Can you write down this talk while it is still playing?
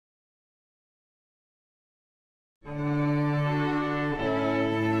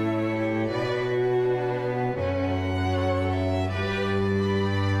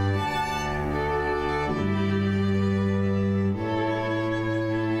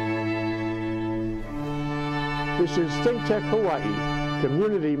This is ThinkTech Hawaii.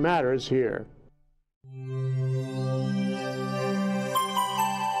 Community matters here.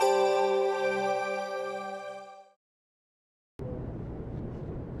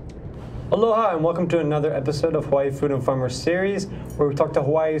 Aloha and welcome to another episode of Hawaii Food and Farmers Series, where we talk to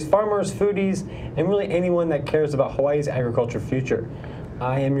Hawaii's farmers, foodies, and really anyone that cares about Hawaii's agriculture future.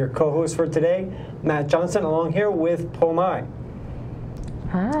 I am your co-host for today, Matt Johnson, along here with Pomai.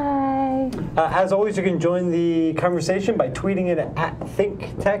 Hi. As always, you can join the conversation by tweeting it at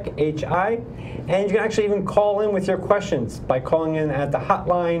ThinkTech HI, and you can actually even call in with your questions by calling in at the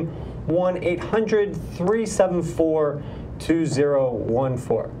hotline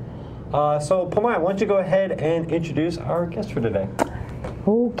 1-800-374-2014. So, Pomai, why don't you go ahead and introduce our guest for today?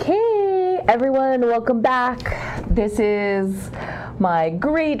 Okay, everyone, welcome back. This is my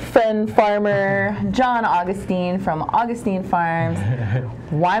great friend, farmer, John Augustine from Augustine Farms,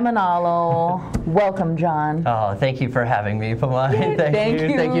 Waimanalo. Welcome, John. Oh, thank you for having me, Pomai. Thank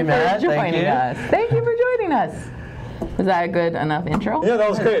you, Matt. Thank you for joining us. Was that a good enough intro? Yeah, that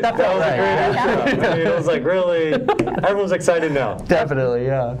was great. That was a great intro. I mean, it was like really, everyone's excited now. Definitely,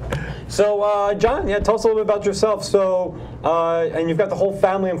 yeah. So, John, tell us a little bit about yourself. So, and you've got the whole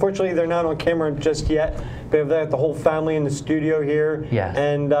family. Unfortunately, they're not on camera just yet. But you've got the whole family in the studio here. Yes.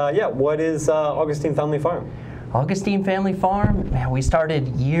 And what is Augustine Family Farm? Augustine Family Farm, man, we started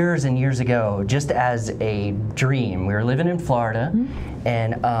years and years ago just as a dream. We were living in Florida,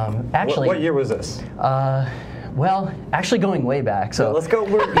 and actually... What year was this? Well, actually going way back. So let's go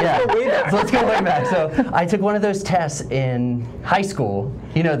way back. So let's go way back. So I took one of those tests in high school.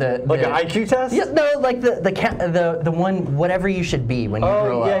 You know, an IQ test? Yeah, no, like the one, whatever you should be when you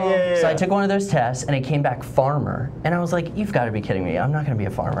grow up. Yeah. So I took one of those tests and it came back farmer, and I was like, you've got to be kidding me. I'm not going to be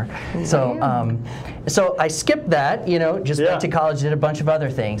a farmer. So so I skipped that. You know, just went to college, did a bunch of other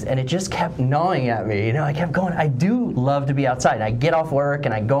things, and it just kept gnawing at me. You know, I kept going. I do love to be outside. I get off work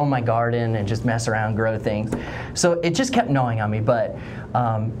and I go in my garden and just mess around, grow things. So it just kept gnawing on me, but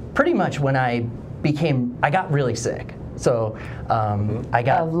pretty much when I got really sick. So I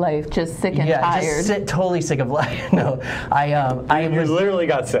got of life, just sick and tired. Just totally sick of life. No, I literally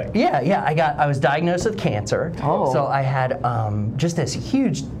got sick. Yeah. I was diagnosed with cancer. Oh. So I had just this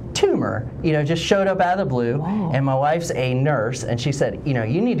huge tumor, you know, just showed up out of the blue. Wow. And my wife's a nurse, and she said, you know,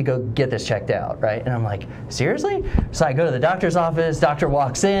 you need to go get this checked out, right? And I'm like, seriously? So I go to the doctor's office, doctor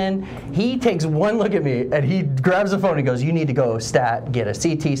walks in, he takes one look at me, and he grabs the phone and goes, you need to go get a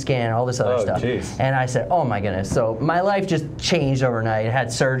CT scan, all this other stuff. Geez. And I said, oh my goodness. So my life just changed overnight. I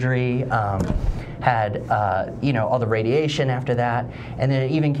had surgery, had you know, all the radiation after that, and then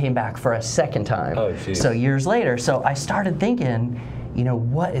it even came back for a second time. Oh, geez. So years later, so I started thinking, you know,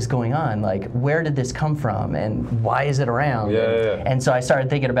 what is going on? Like, where did this come from, and why is it around? And so I started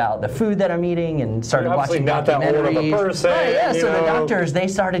thinking about the food that I'm eating, and started watching documentaries. Not that old of a person. Right, so the doctors, they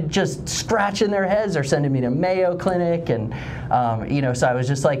started just scratching their heads. They're sending me to Mayo Clinic, and you know, so I was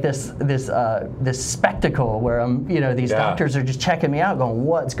just like this spectacle where you know, these doctors are just checking me out, going,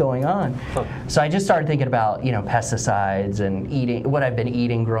 what's going on? So I just started thinking about, you know, pesticides and what I've been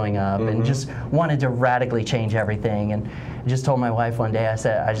eating growing up, and just wanted to radically change everything. And I just told my wife one day, I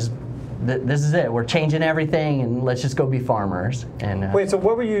said, this is it. We're changing everything, and let's just go be farmers. And wait, so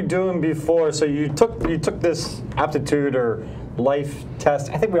what were you doing before? So you took this aptitude or life test.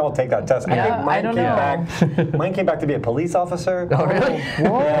 I think we all take that test. Yeah, I think mine came back to be a police officer. Oh, really?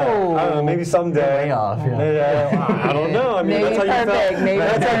 Whoa. I don't know, maybe someday. Way off. I don't know. I mean, that's how you felt.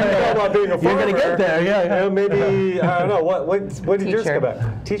 That's how you felt about being a farmer. You're gonna get there, yeah. Maybe I don't know. What did yours come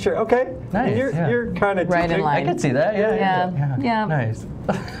back? Teacher. Okay. Nice. You're kind of right teaching. in line. I could see that. Yeah. Nice.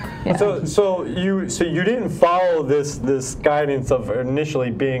 Yeah. So you didn't follow this guidance of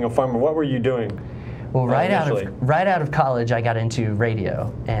initially being a farmer. What were you doing? Well, right out of college, I got into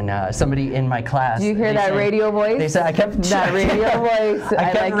radio, and somebody in my class. Did you hear that radio voice? They said I kept that radio voice.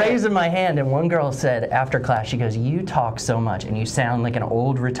 I kept raising my hand, and one girl said after class, she goes, "You talk so much, and you sound like an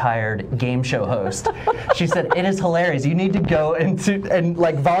old retired game show host." She said, "It is hilarious. You need to go and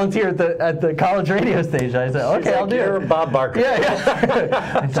like volunteer at the college radio station." I said, "Okay, I'll do it." You're Bob Barker. Yeah.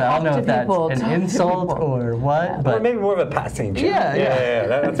 I said, I don't know if that's an insult or what, but or maybe more of a passing joke. Yeah.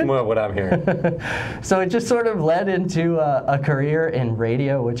 That's more of what I'm hearing. So it just sort of led into a career in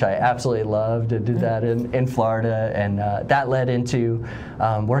radio, which I absolutely loved. I did that in Florida, and that led into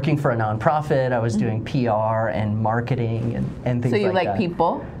working for a nonprofit. I was doing PR and marketing and things like that. So you like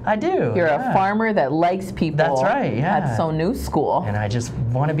people? I do. You're a farmer that likes people. That's right, yeah. That's so new school. And I just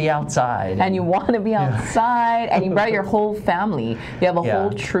want to be outside. And you want to be outside, and you brought your whole family. You have a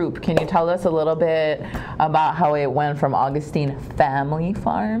whole troop. Can you tell us a little bit about how it went from Augustine Family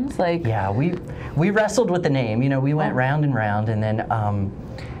Farms? Yeah, we wrestled with the name. You know, we went round and round, and then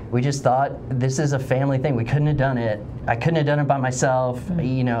we just thought this is a family thing. We couldn't have done it. I couldn't have done it by myself.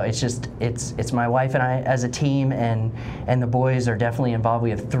 You know, it's my wife and I as a team, and the boys are definitely involved. We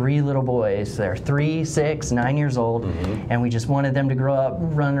have 3 little boys. They're 3, 6, 9 years old, and we just wanted them to grow up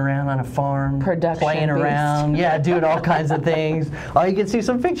running around on a farm, playing around, doing all kinds of things. Oh, you can see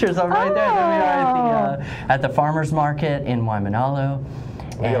some pictures of right there. There we are at the farmers market in Waimanalo.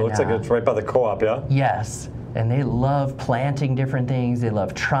 Yeah, it looks like it's right by the co-op, yeah? Yes. And they love planting different things. They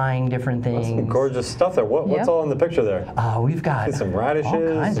love trying different things. That's some gorgeous stuff there. What's all in the picture there? We've got some radishes, all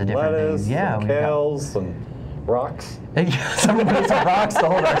kinds of different lettuce, things. Yeah, some kales, some rocks. Some rocks to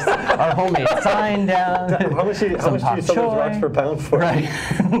hold our homemade sign down. How much do you sell those rocks per pound for? Right.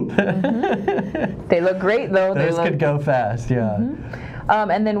 They look great, though. Those could go fast, yeah.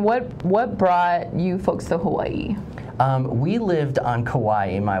 And then what brought you folks to Hawaii? We lived on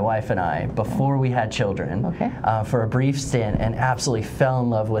Kauai, my wife and I, before we had children, for a brief stint, and absolutely fell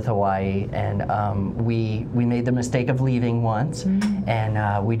in love with Hawaii. And we made the mistake of leaving once,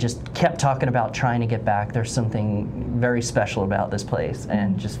 and we just kept talking about trying to get back. There's something very special about this place,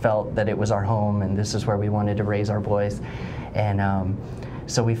 and just felt that it was our home, and this is where we wanted to raise our boys. And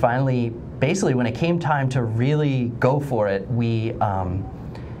so we finally, basically, when it came time to really go for it,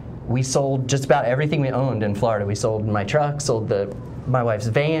 we sold just about everything we owned in Florida. We sold my truck, sold my wife's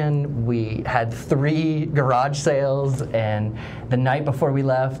van. We had 3 garage sales, and the night before we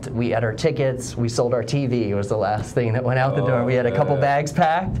left, we had our tickets. We sold our TV. It was the last thing that went out the door. We had a couple bags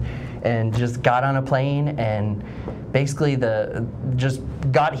packed and just got on a plane, and basically just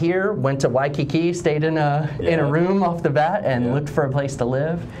got here, went to Waikiki, stayed in a room off the bat, and looked for a place to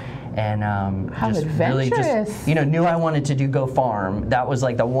live. And really knew I wanted to Go Farm. That was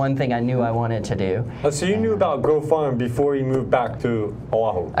like the one thing I knew I wanted to do. So you knew about Go Farm before you moved back to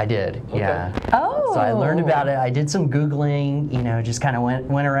Oahu? I did, yeah. So I learned about it. I did some Googling, just kind of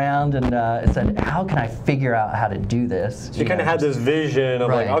went around and said, how can I figure out how to do this? So you kind of had this vision of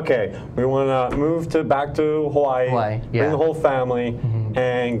like, okay, we want to move back to Hawaii, bring the whole family,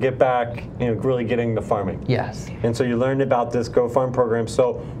 and get back, really getting to farming. Yes. And so you learned about this Go Farm program.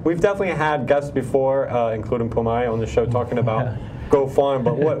 So we've definitely had guests before, including Pomai on the show, talking about Go Farm.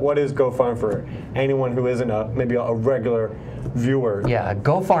 But what is Go Farm for anyone who isn't maybe a regular viewer? Yeah,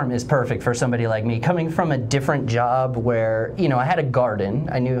 Go Farm is perfect for somebody like me, coming from a different job where, I had a garden.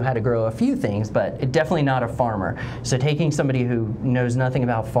 I knew how to grow a few things, but definitely not a farmer. So taking somebody who knows nothing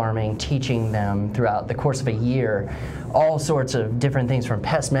about farming, teaching them throughout the course of a year, all sorts of different things from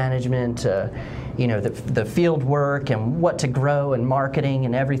pest management to the field work and what to grow and marketing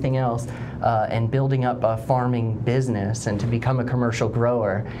and everything else, and building up a farming business and to become a commercial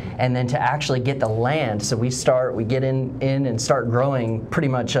grower, and then to actually get the land. So we get in and start growing pretty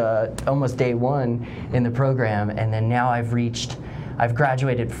much almost day one in the program, and then now I've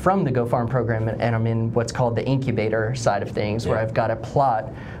graduated from the Go Farm program, and I'm in what's called the incubator side of things, where I've got a plot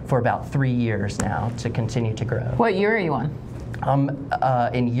for about 3 years now to continue to grow. What year are you on? I'm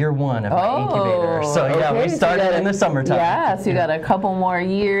in year 1 of my incubator. So we started in the summertime. Yeah, so you got a couple more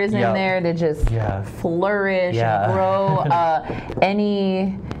years in there to just flourish and grow.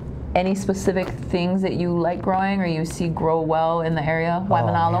 Any specific things that you like growing or you see grow well in the area,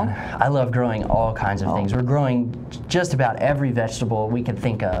 Waimanalo? I love growing all kinds of things. We're growing just about every vegetable we can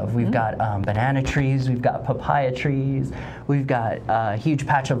think of. We've got banana trees, we've got papaya trees, we've got a huge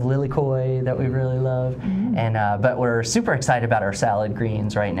patch of lilikoi that we really love, and but we're super excited about our salad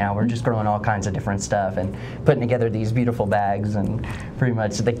greens right now. We're just growing all kinds of different stuff and putting together these beautiful bags, and pretty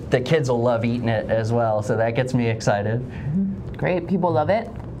much the kids will love eating it as well, so that gets me excited. Great, people love it?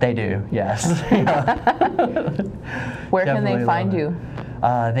 They do, yes. Where can they find you?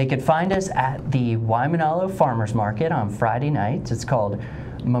 They could find us at the Waimanalo Farmers Market on Friday nights. It's called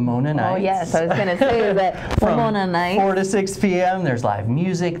Momona Nights. Oh yes, I was going to say that. Momona Nights. 4 to 6 p.m. There's live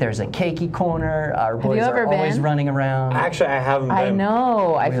music. There's a keiki corner. Our boys are always running around. Actually, I haven't been. I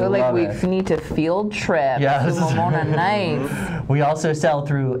know. I feel like we need to field trip to Momona Nights. We also sell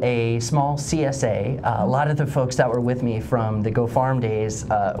through a small CSA. A lot of the folks that were with me from the Go Farm days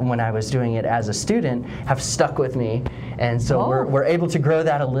when I was doing it as a student have stuck with me, and so we're able to grow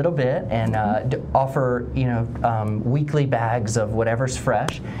that a little bit and offer weekly bags of whatever's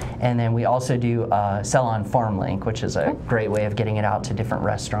fresh. And then we also do sell on FarmLink, which is a great way of getting it out to different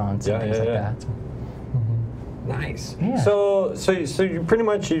restaurants and things like that. Nice. Yeah. So you pretty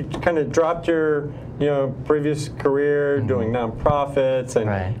much you kind of dropped your previous career doing nonprofits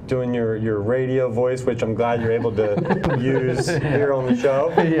and doing your radio voice, which I'm glad you're able to use here on the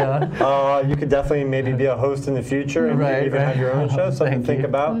show. Yeah. You could definitely maybe be a host in the future and even have your own show. Something to think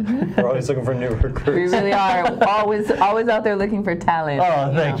about. We're always looking for new recruits. We really are always out there looking for talent.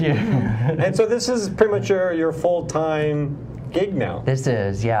 Oh, thank you. And so this is pretty much your full-time gig now. This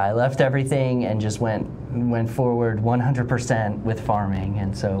is, yeah. I left everything and just went forward 100% with farming,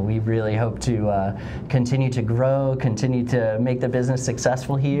 and so we really hope to continue to grow, continue to make the business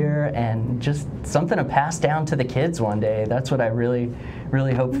successful here, and just something to pass down to the kids one day. That's what I really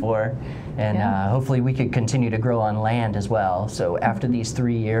hope for, and hopefully we could continue to grow on land as well. So after these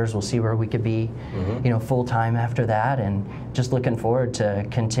 3 years, we'll see where we could be, full time after that, and just looking forward to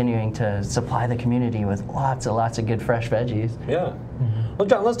continuing to supply the community with lots of good fresh veggies. Yeah. Well,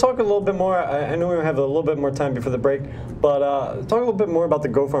 John, let's talk a little bit more. I know we have a little bit more time before the break, but talk a little bit more about the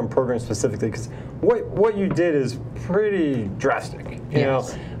Go Farm program specifically, because what you did is pretty drastic. You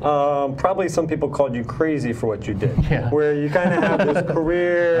know, probably some people called you crazy for what you did. Where you kind of have this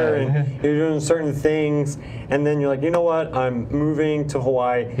career and you're doing certain things, and then you're like, you know what? I'm moving to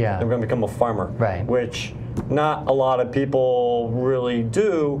Hawaii. I'm going to become a farmer. Which not a lot of people really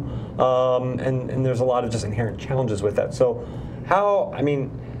do, and there's a lot of just inherent challenges with that. So. And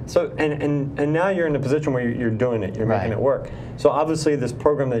now you're in a position where you're doing it, you're making it work. So obviously this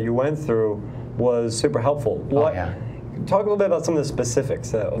program that you went through was super helpful. Talk a little bit about some of the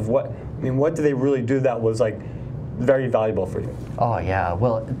specifics of what do they really do that was like very valuable for you? Oh yeah,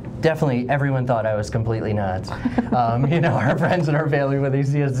 well definitely everyone thought I was completely nuts. Our friends and our family, when they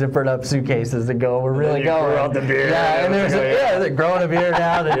see us zipping up suitcases and go, we're really going. Grow out the beard. And they're growing a beard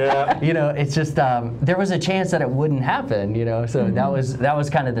out. And, it's just there was a chance that it wouldn't happen. So that was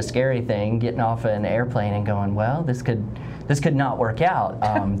kind of the scary thing, getting off an airplane and going, well, this could not work out.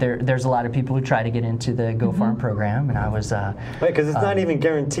 There's a lot of people who try to get into the Go Farm program, and I was because it's not even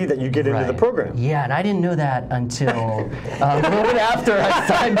guaranteed that you get into the program. Yeah, and I didn't know that until a little bit after I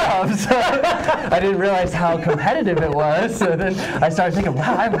signed up. So I didn't realize how competitive it was. So then I started thinking,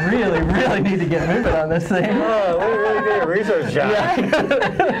 wow, I really need to get moving on this thing. Oh, we really did a research job. I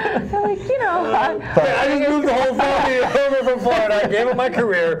just moved the whole family over from Florida. I gave up my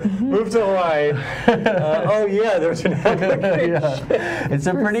career, moved to Hawaii. There's an It's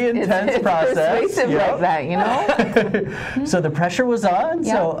a pretty intense process. Persuasive like that, So the pressure was on.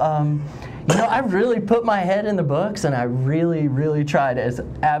 So I really put my head in the books, and I really tried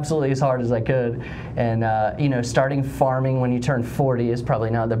absolutely as hard as I could. And starting farming when you turn 40 is probably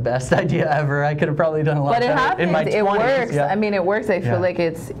not the best idea ever. I could have probably done a lot better in my 20s. It works. I mean, it works. I feel like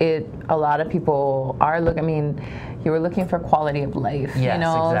a lot of people are looking. You were looking for quality of life.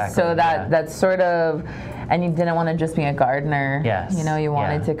 Exactly. So that's sort of. And you didn't want to just be a gardener. You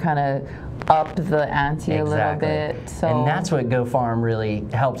wanted to kind of up the ante a little bit. So. And that's what Go Farm really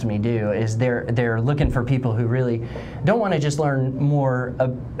helped me do, is they're looking for people who really don't want to just learn more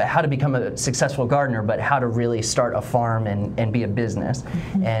how to become a successful gardener, but how to really start a farm and be a business.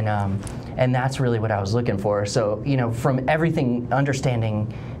 And that's really what I was looking for. So, from everything,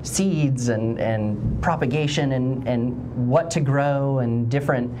 understanding seeds and propagation and what to grow and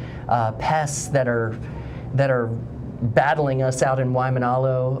different pests that are battling us out in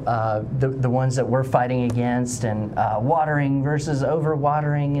Waimanalo, the ones that we're fighting against, and watering versus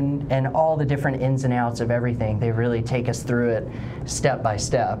overwatering, and all the different ins and outs of everything. They really take us through it step by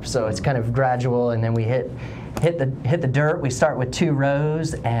step. So it's kind of gradual, and then we hit the dirt. We start with 2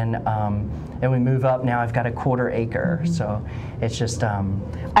 rows, and we move up. Now I've got a 1/4 acre. So it's just I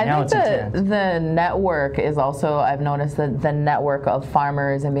think the network is also, I've noticed that the network of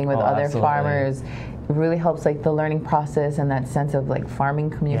farmers and being with other farmers really helps, like the learning process and that sense of like farming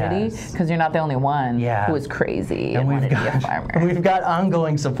community, because you're not the only one who is crazy and wanted to be a farmer. We've got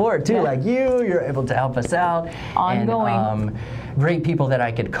ongoing support too, like you're able to help us out. Ongoing. And, great people that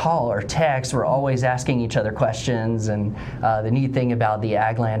I could call or text. We're always asking each other questions, and the neat thing about the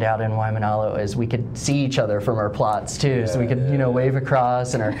ag land out in Waimanalo is we could see each other from our plots too, so we could wave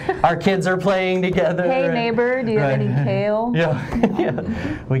across, and our kids are playing together. Hey neighbor, do you have any kale?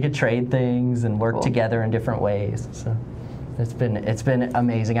 We could trade things and work together in different ways. So. It's been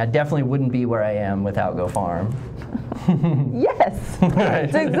amazing. I definitely wouldn't be where I am without Go Farm. Yes,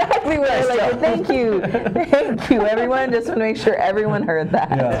 that's exactly what I like. Thank you, everyone. Just want to make sure everyone heard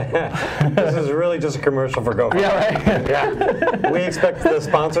that. Yeah. This is really just a commercial for Go Farm. Yeah, right. Yeah. We expect the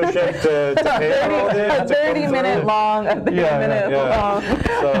sponsorship to pay for all this. A 30-minute long long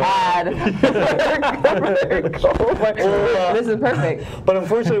ad. This is perfect. But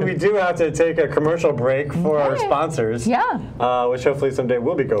unfortunately, we do have to take a commercial break for our sponsors. Yeah. Which hopefully someday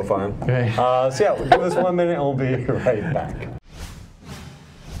will be Go Farm. Okay. So yeah, give us 1 minute and we'll be right back.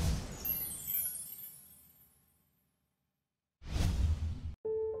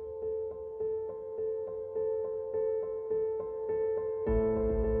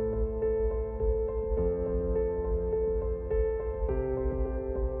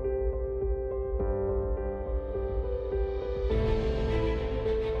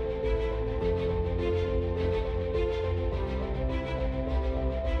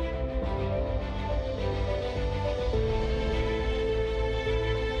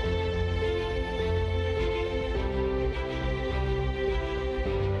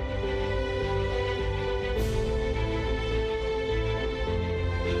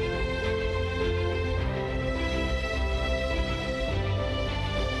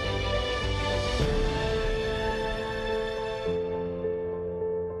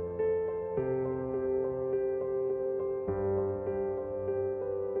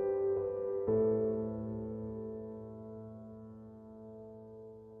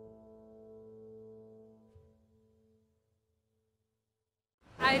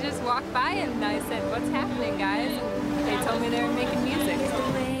 I just walked by and I said, "What's happening, guys?" And they told me they were making music. It's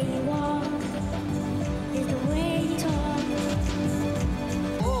the way you walk, it's the way you talk.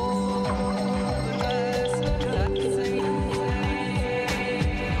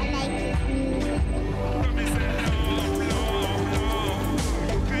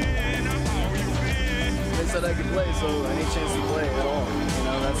 They said I could play, so any chance to play at all. You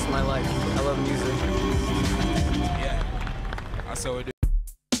know, that's my life. I love music. Yeah, I saw it.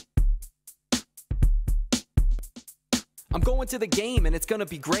 I'm going to the game and it's gonna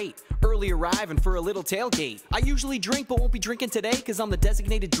be great. Early arriving for a little tailgate. I usually drink but won't be drinking today cause I'm the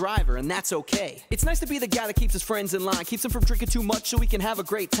designated driver and that's okay. It's nice to be the guy that keeps his friends in line, keeps them from drinking too much so we can have a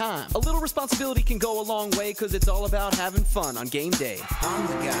great time. A little responsibility can go a long way cause it's all about having fun on game day. I'm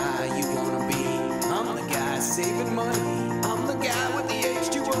the guy you wanna be. I'm the guy saving money. I'm the guy with the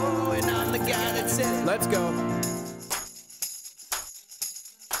H2O and I'm the guy that says, let's go.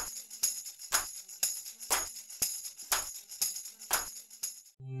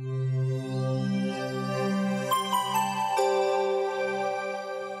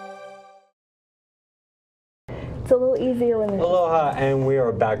 It's a little easier when there's Aloha, and we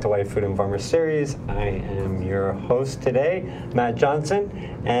are back to Hawaii Food and Farmer Series. I am your host today, Matt Johnson,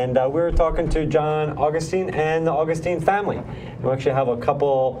 and we were talking to John Augustine and the Augustine family. We actually have a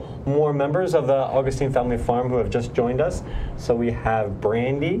couple more members of the Augustine family farm who have just joined us. So we have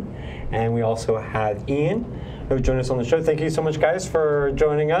Brandy, and we also have Ian, who joined us on the show. Thank you so much, guys, for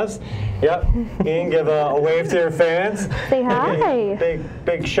joining us. Yep, Ian, give a wave to your fans. Say hi.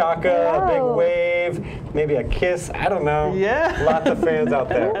 Big shaka, big wave, maybe a kiss. I don't know. Yeah. Lots of fans out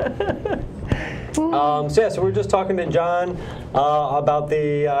there. So we're just talking to John about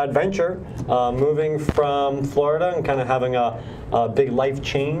the adventure, moving from Florida and kind of having a big life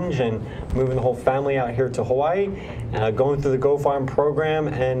change and moving the whole family out here to Hawaii, going through the Go Farm program,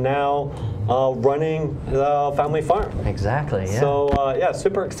 and now running the family farm. Exactly, yeah. So yeah,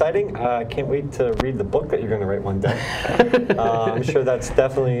 super exciting. I can't wait to read the book that you're going to write one day. I'm sure that's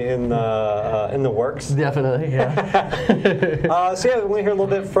definitely in the works. Definitely, yeah. So yeah, we want to hear a little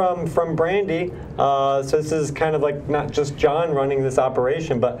bit from Brandy. So this is kind of like not just John running this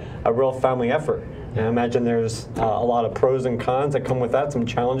operation, but a real family effort. And I imagine there's a lot of pros and cons that come with that, some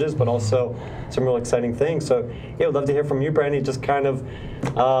challenges, but also some real exciting things. So yeah, I'd love to hear from you, Brandy, just kind of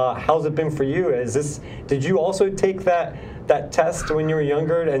how's it been for you? Did you also take that test when you were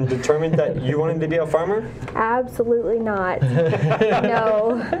younger and determined that you wanted to be a farmer? Absolutely not.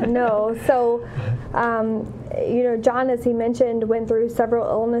 No. So, you know, John, as he mentioned, went through several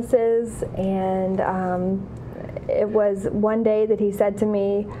illnesses, and it was one day that he said to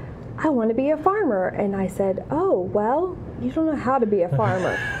me, "I want to be a farmer." And I said, "Oh, well, you don't know how to be a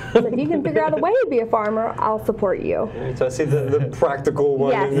farmer." So if you can figure out a way to be a farmer, I'll support you. So I see the practical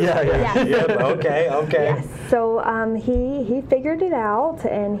one. Yes. In this. Yes. Okay. Yes. So he figured it out,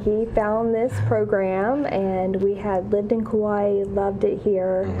 and he found this program, and we had lived in Kauai, loved it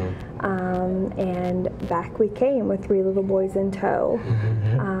here, and back we came with 3 little boys in tow.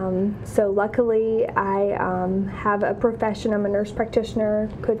 So luckily I have a profession. I'm a nurse practitioner,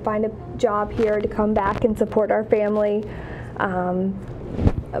 could find a job here to come back and support our family.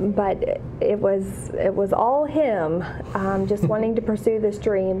 But it was all him, just wanting to pursue this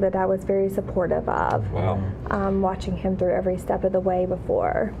dream that I was very supportive of. Wow. Watching him through every step of the way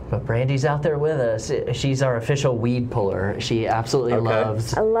before. But Brandy's out there with us. She's our official weed puller. She absolutely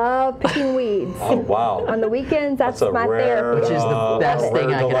loves. I love picking weeds. Oh, wow. On the weekends, that's a my rare, therapy. Which is the best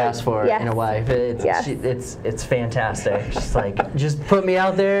thing I could ask for Yes. in a wife. Yes. It's fantastic. Just like, just put me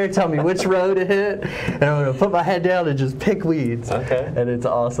out there, tell me which row to hit, and I'm gonna put my head down and just pick weeds. Okay. And it's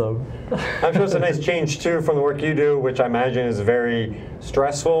awesome. I'm sure it's a nice change too from the work you do, which I imagine is very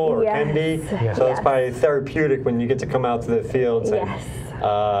stressful or can be. Yes. So it's probably therapeutic when you get to come out to the fields and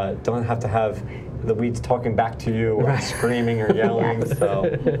don't have to have the weeds talking back to you or screaming or yelling. So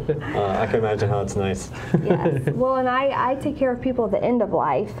I can imagine how it's nice. Yes. Well, and I take care of people at the end of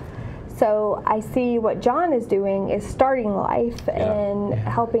life. So I see what John is doing is starting life and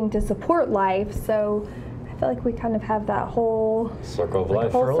helping to support life. So I feel like we kind of have that whole circle of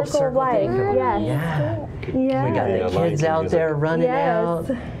life. Whole circle of life. Yes. Yeah. We got the kids out there running out.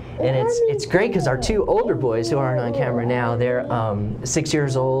 And it's great because our 2 older boys who aren't on camera now, they're 6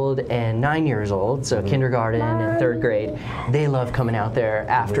 years old and 9 years old, so kindergarten and 3rd grade. They love coming out there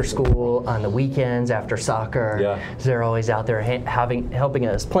after school, on the weekends, after soccer. So they're always out there helping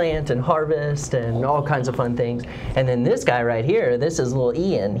us plant and harvest and all kinds of fun things. And then this guy right here, this is little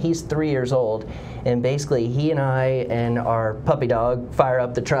Ian. He's 3 years old. And basically, he and I and our puppy dog fire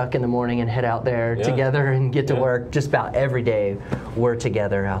up the truck in the morning and head out there together and get to work. Just about every day, we're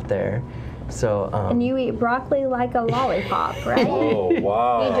together out there. So. And you eat broccoli like a lollipop, right? Oh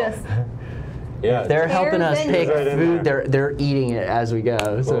wow! You just. Yeah. If they're helping us pick food, they're eating it as we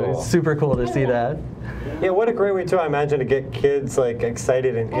go. So it's super cool to see that. Yeah, what a great way too, I imagine, to get kids like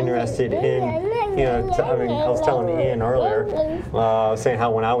excited and interested in, you know, I mean, I was telling Ian earlier, saying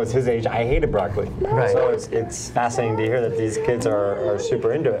how when I was his age, I hated broccoli. Right. So it's fascinating to hear that these kids are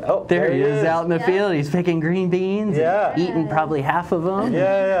super into it. Oh, there he is out in the field. He's picking green beans. Yeah. Eating probably half of them.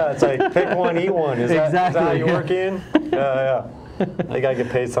 Yeah. It's like pick one, eat one. Is that how you work, Ian? Yeah. I gotta get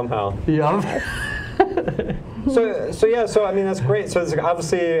paid somehow. Yup. So I mean that's great. So it's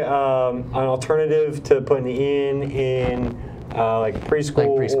obviously an alternative to putting in like preschool,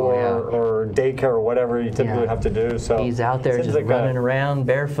 or daycare or whatever you typically would have to do. So he's out there just like running around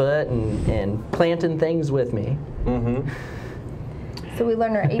barefoot and planting things with me. So we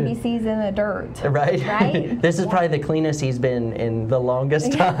learn our ABCs in the dirt. Right? This is probably the cleanest he's been in the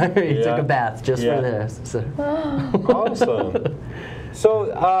longest time. He took a bath just for this. So. Awesome.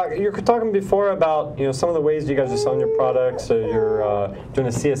 So you were talking before about some of the ways you guys are selling your products. So you're doing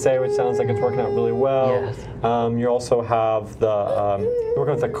a CSA, which sounds like it's working out really well. Yes. You also have you're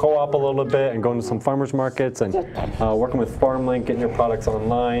working with the co-op a little bit and going to some farmers markets and working with FarmLink, getting your products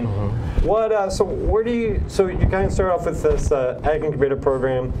online. So you kind of start off with this ag incubator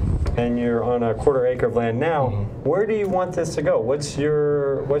program, and you're on a 1/4 acre of land now. Where do you want this to go? What's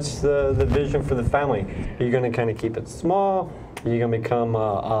the vision for the family? Are you going to kind of keep it small? Are you going to become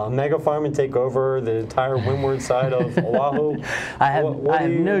a mega farm and take over the entire windward side of Oahu? I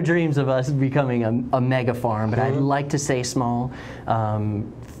have no dreams of us becoming a mega farm, but I'd like to stay small.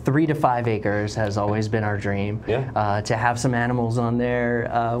 3 to 5 acres has always been our dream. To have some animals on there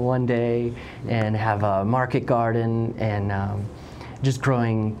one day and have a market garden and just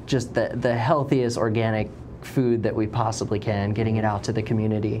growing just the healthiest organic food that we possibly can, getting it out to the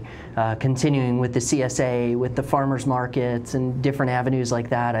community, continuing with the CSA, with the farmers markets and different avenues like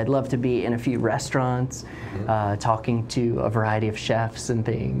that. I'd love to be in a few restaurants, talking to a variety of chefs and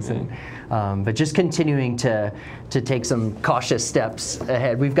things, but just continuing to take some cautious steps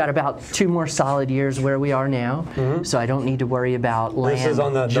ahead. We've got about 2 more solid years where we are now, so I don't need to worry about land. This is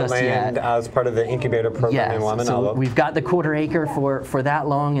on the land as part of the incubator program in Waimanalo. So we've got the 1/4 acre for that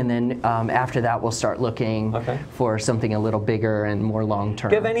long, and then after that we'll start looking for something a little bigger and more long term.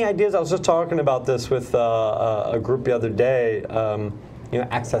 Do you have any ideas? I was just talking about this with a group the other day.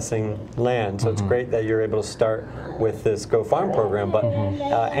 Accessing land. So it's great that you're able to start with this Go Farm program, but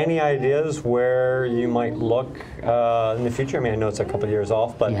any ideas where you might look in the future? I mean, I know it's a couple of years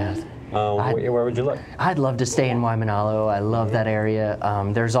off, but where would you look? I'd love to stay in Waimanalo. I love that area.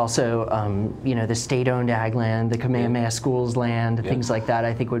 There's also, the state-owned ag land, the Kamehameha Schools land, things like that.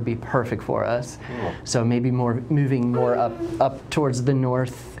 I think would be perfect for us. So maybe moving more up towards the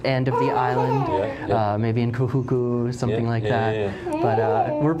north end of the island, maybe in Kuhuku, something like that.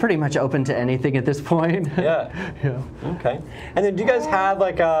 But we're pretty much open to anything at this point. Okay. And then, do you guys have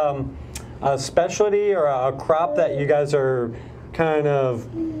like a specialty or a crop that you guys are kind of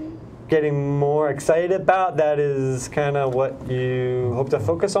getting more excited about, that is kind of what you hope to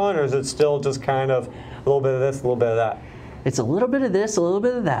focus on, or is it still just kind of a little bit of this, a little bit of that? It's a little bit of this, a little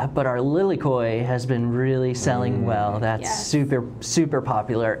bit of that, but our lilikoi has been really selling well. That's super, super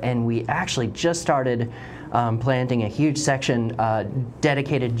popular, and we actually just started planting a huge section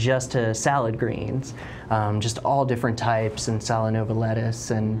dedicated just to salad greens, just all different types, and Salanova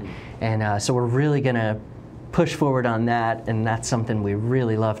lettuce, and so we're really gonna push forward on that, and that's something we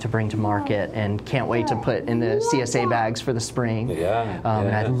really love to bring to market and can't wait to put in the CSA bags for the spring. And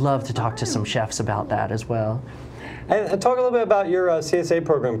I'd love to talk to some chefs about that as well. And talk a little bit about your CSA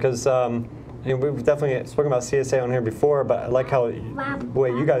program, because we've definitely spoken about CSA on here before, but I like how the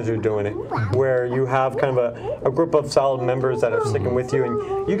way you guys are doing it, where you have kind of a group of solid members that are sticking with you,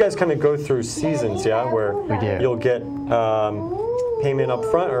 and you guys kind of go through seasons, where you'll get payment up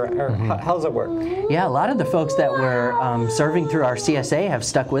front, or how does it work? Yeah, a lot of the folks that were serving through our CSA have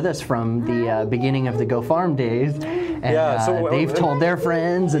stuck with us from the beginning of the Go Farm days, and they've told their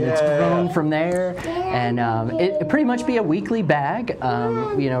friends, and it's grown from there. And it pretty much be a weekly bag,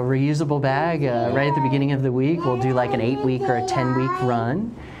 reusable bag. Right at the beginning of the week, we'll do like an 8-week or a 10-week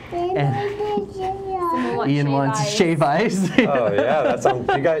run. And Ian wants shave ice. Oh yeah, that sounds.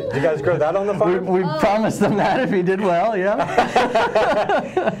 Do you guys grow that on the farm? We promised them that if he did well,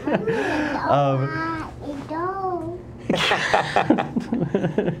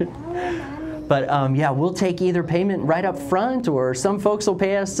 But we'll take either payment right up front, or some folks will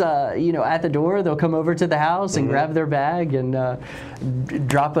pay us, at the door. They'll come over to the house and grab their bag and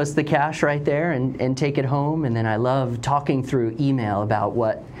drop us the cash right there and take it home. And then I love talking through email about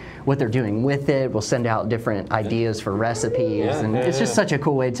what they're doing with it. We'll send out different ideas for recipes, and it's just such a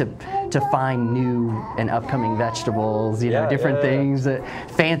cool way to find new and upcoming vegetables, different things,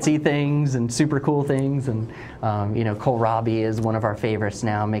 fancy things and super cool things. And kohlrabi is one of our favorites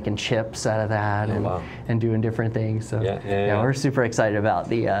now, making chips out of that and doing different things. So we're super excited about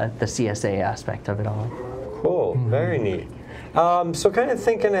the CSA aspect of it all. Cool, very neat. So kind of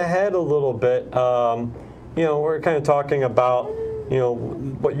thinking ahead a little bit, we're kind of talking about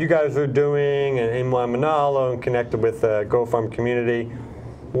what you guys are doing in Waimanalo and connected with the Go Farm community.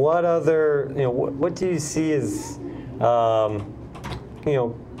 What other, what do you see as, how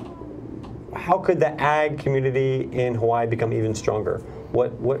could the ag community in Hawaii become even stronger?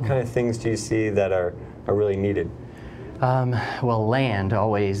 What kind of things do you see that are really needed? Well, land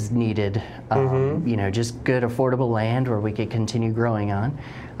always needed, just good affordable land where we could continue growing on.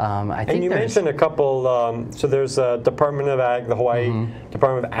 I think and you mentioned a couple, so there's a Department of Ag, the Hawaii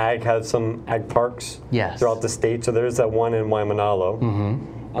Department of Ag has some ag parks throughout the state, so there's that one in Waimanalo.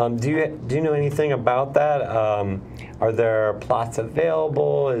 Do you know anything about that? Are there plots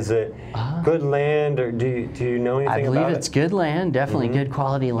available? Is it good land, or do you know anything about it? I believe it's good land, definitely good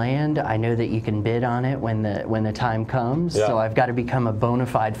quality land. I know that you can bid on it when the time comes. So I've got to become a bona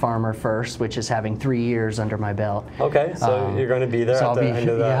fide farmer first, which is having 3 years under my belt. Okay, so you're going to be there at the end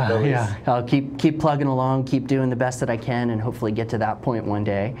of that. I'll keep plugging along, keep doing the best that I can, and hopefully get to that point one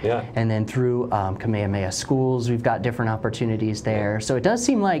day. And then through Kamehameha Schools, we've got different opportunities there. So it does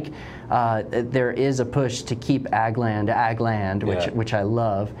seem like there is a push to keep ag land, which I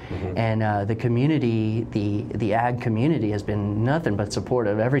love, and the community, the ag community has been nothing but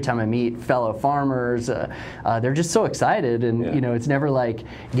supportive. Every time I meet fellow farmers, they're just so excited, and it's never like,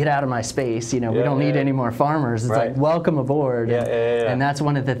 get out of my space. We don't need any more farmers. It's like, welcome aboard. And that's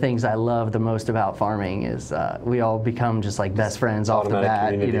one of the things I love the most about farming is we all become just like best friends off the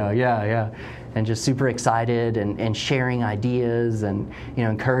bat. And just super excited and sharing ideas and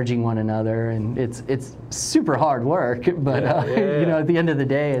encouraging one another, and it's super hard work, but at the end of the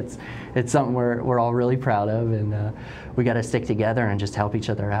day, it's something we're all really proud of, and we got to stick together and just help each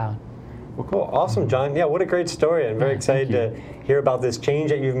other out. Well, cool. Awesome, John. Yeah, what a great story. I'm very excited to hear about this change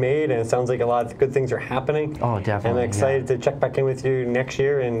that you've made, and it sounds like a lot of good things are happening. Oh, definitely. And I'm excited to check back in with you next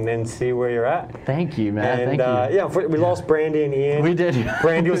year and see where you're at. Thank you, man. And, Thank you. We lost Brandy and Ian. We did.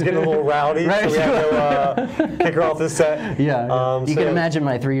 Brandy was getting a little rowdy, so we had to kick her off the set. You can imagine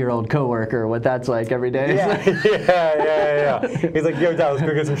my 3-year-old coworker, what that's like every day. He's like, yo, Dad, let's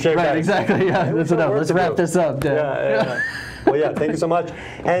go get some shake. Exactly. That's enough. Let's wrap this up. Well, yeah, thank you so much.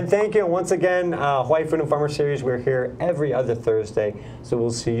 And thank you once again, Hawaii Food and Farmer Series. We're here every other Thursday, so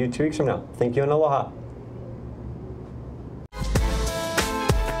we'll see you 2 weeks from now. Thank you and aloha.